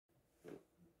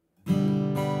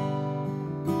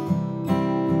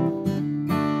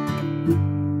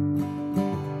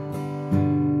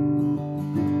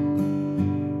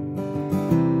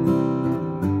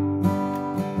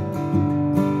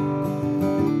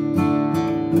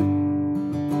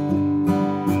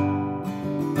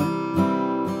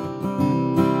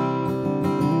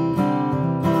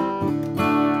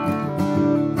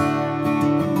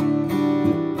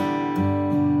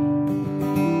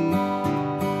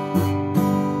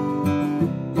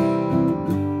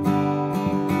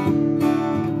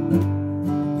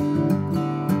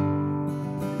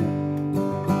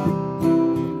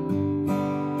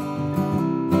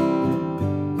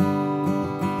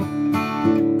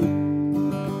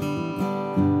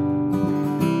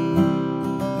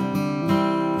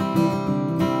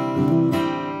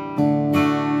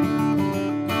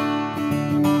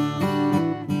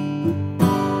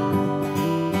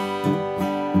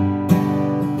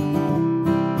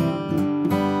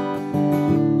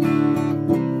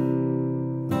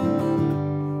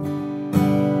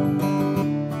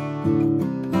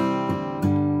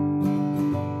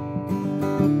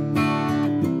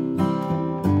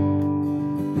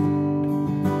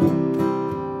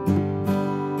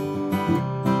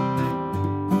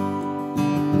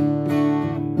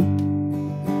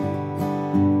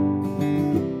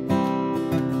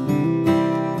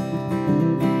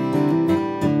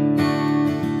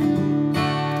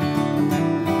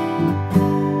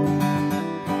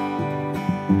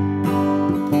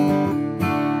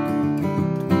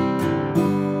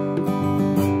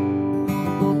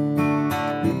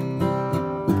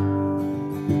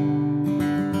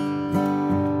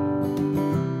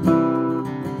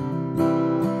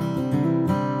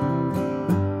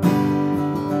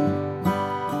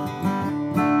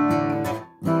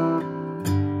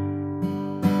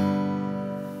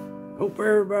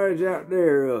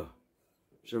there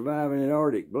surviving an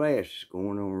Arctic blast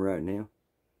going on right now.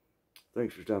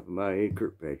 Thanks for stopping by, Ed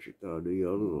Kirkpatrick. Thought I'd do you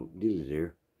a little dilly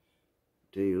there.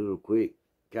 Tell you a little quick,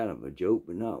 kind of a joke,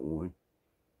 but not one.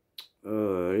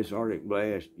 This Arctic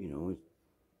blast, you know,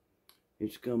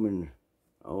 it's coming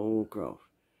all across.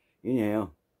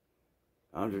 Anyhow,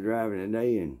 I was driving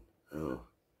today, and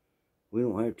we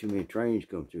don't have too many trains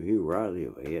come through here where I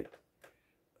live at.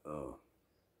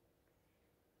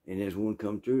 And there's one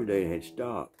come through today that had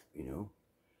stopped, you know.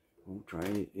 One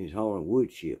train is hauling wood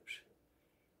chips.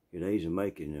 Today's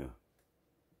making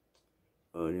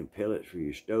them pellets for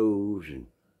your stoves and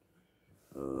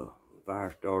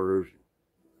fire starters, and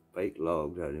fake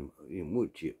logs out of them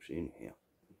wood chips. Anyhow,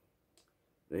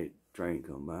 that train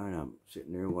come by, and I'm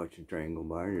sitting there watching the train go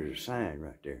by, and there's a sign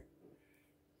right there.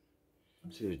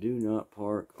 It says, "Do not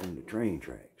park on the train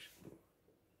tracks."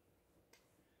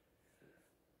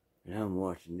 And I'm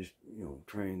watching this, you know,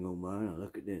 train go by, and I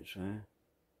look at that sign.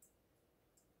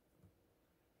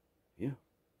 Yeah.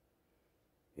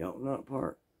 You ought not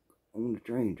park on the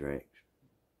train tracks.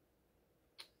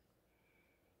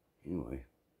 Anyway,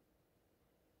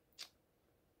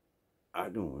 I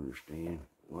don't understand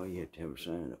why you have to have a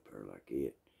sign up there like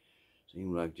that.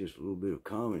 Seems like just a little bit of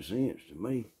common sense to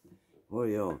me. What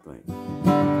do y'all think?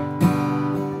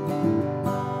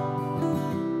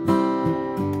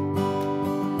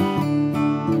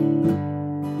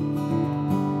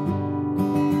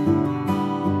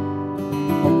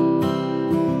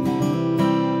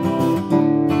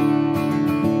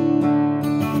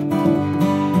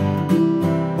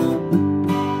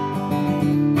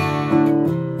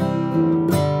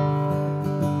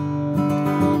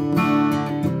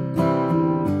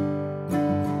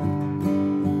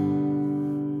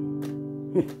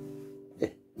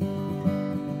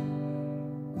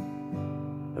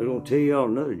 I'm gonna tell y'all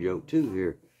another joke too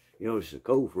here. You know, it's the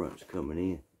cold front's coming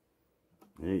in,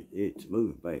 and it's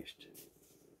moving fast.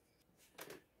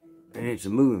 And it's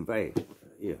moving fast.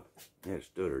 Yeah, that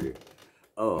stutter there.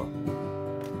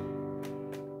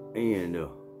 And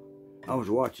I was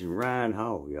watching Ryan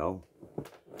Hall, y'all.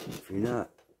 If you're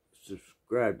not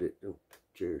subscribed, it the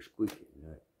chair squeaking.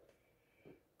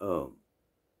 Right?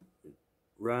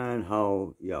 Ryan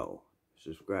Hall, y'all,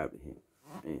 subscribe to him.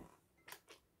 And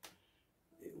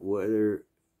weather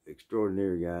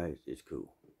extraordinary guy. It's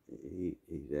cool.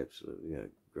 He's absolutely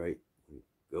great. He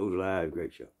goes live,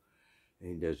 great show. And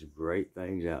he does great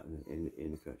things out in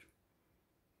the country.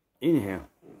 Anyhow,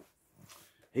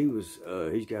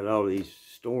 he's got all these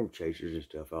storm chasers and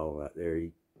stuff all out there.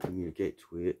 He communicates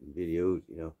with and videos,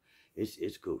 you know. It's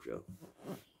a cool show.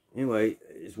 Anyway,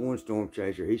 it's one storm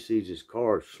chaser. He sees his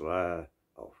car slide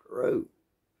off the road.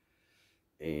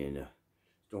 And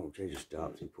storm chaser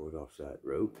stops. He pulls off the side of the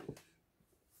road.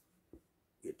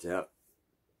 Gets out.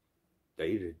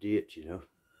 They the ditch, you know.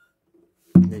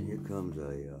 Then here comes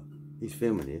he's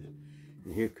filming this.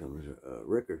 And here comes a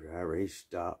record driver. He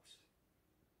stops.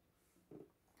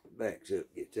 Backs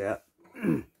up, gets out.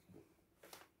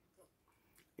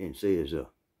 And says to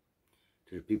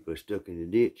the people that are stuck in the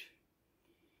ditch,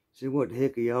 said, "What the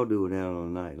heck are y'all doing out on a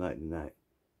night like tonight?"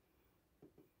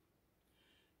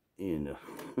 And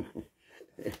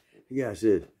the guy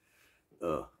says,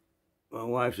 "My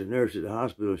wife's a nurse at the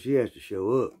hospital. She has to show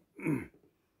up."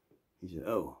 He said,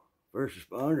 "Oh, first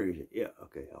responder?" He said, "Yeah,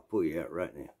 okay, I'll pull you out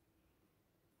right now."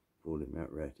 Pulled him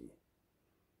out right there.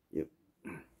 Yep,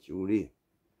 sure did.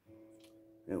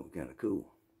 That was kind of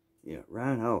cool. Yeah,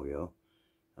 Ryan Hall, y'all.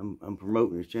 I'm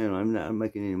promoting this channel. I'm not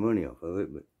making any money off of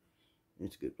it, but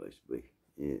it's a good place to be.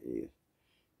 Yeah.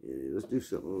 Let's do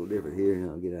something a little different here, and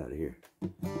I'll get out of here.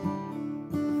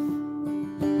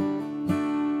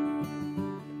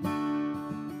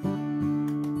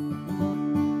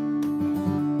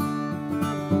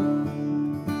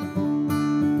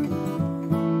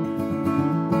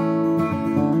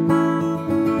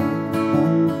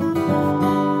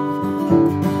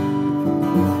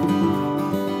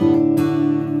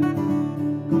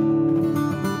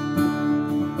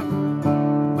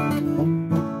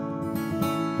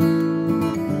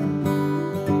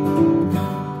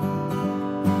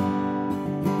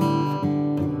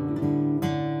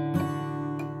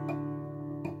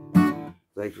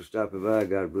 Thanks for stopping by.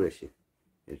 God bless you.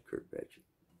 It's Kirkpatrick.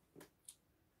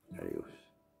 Adios.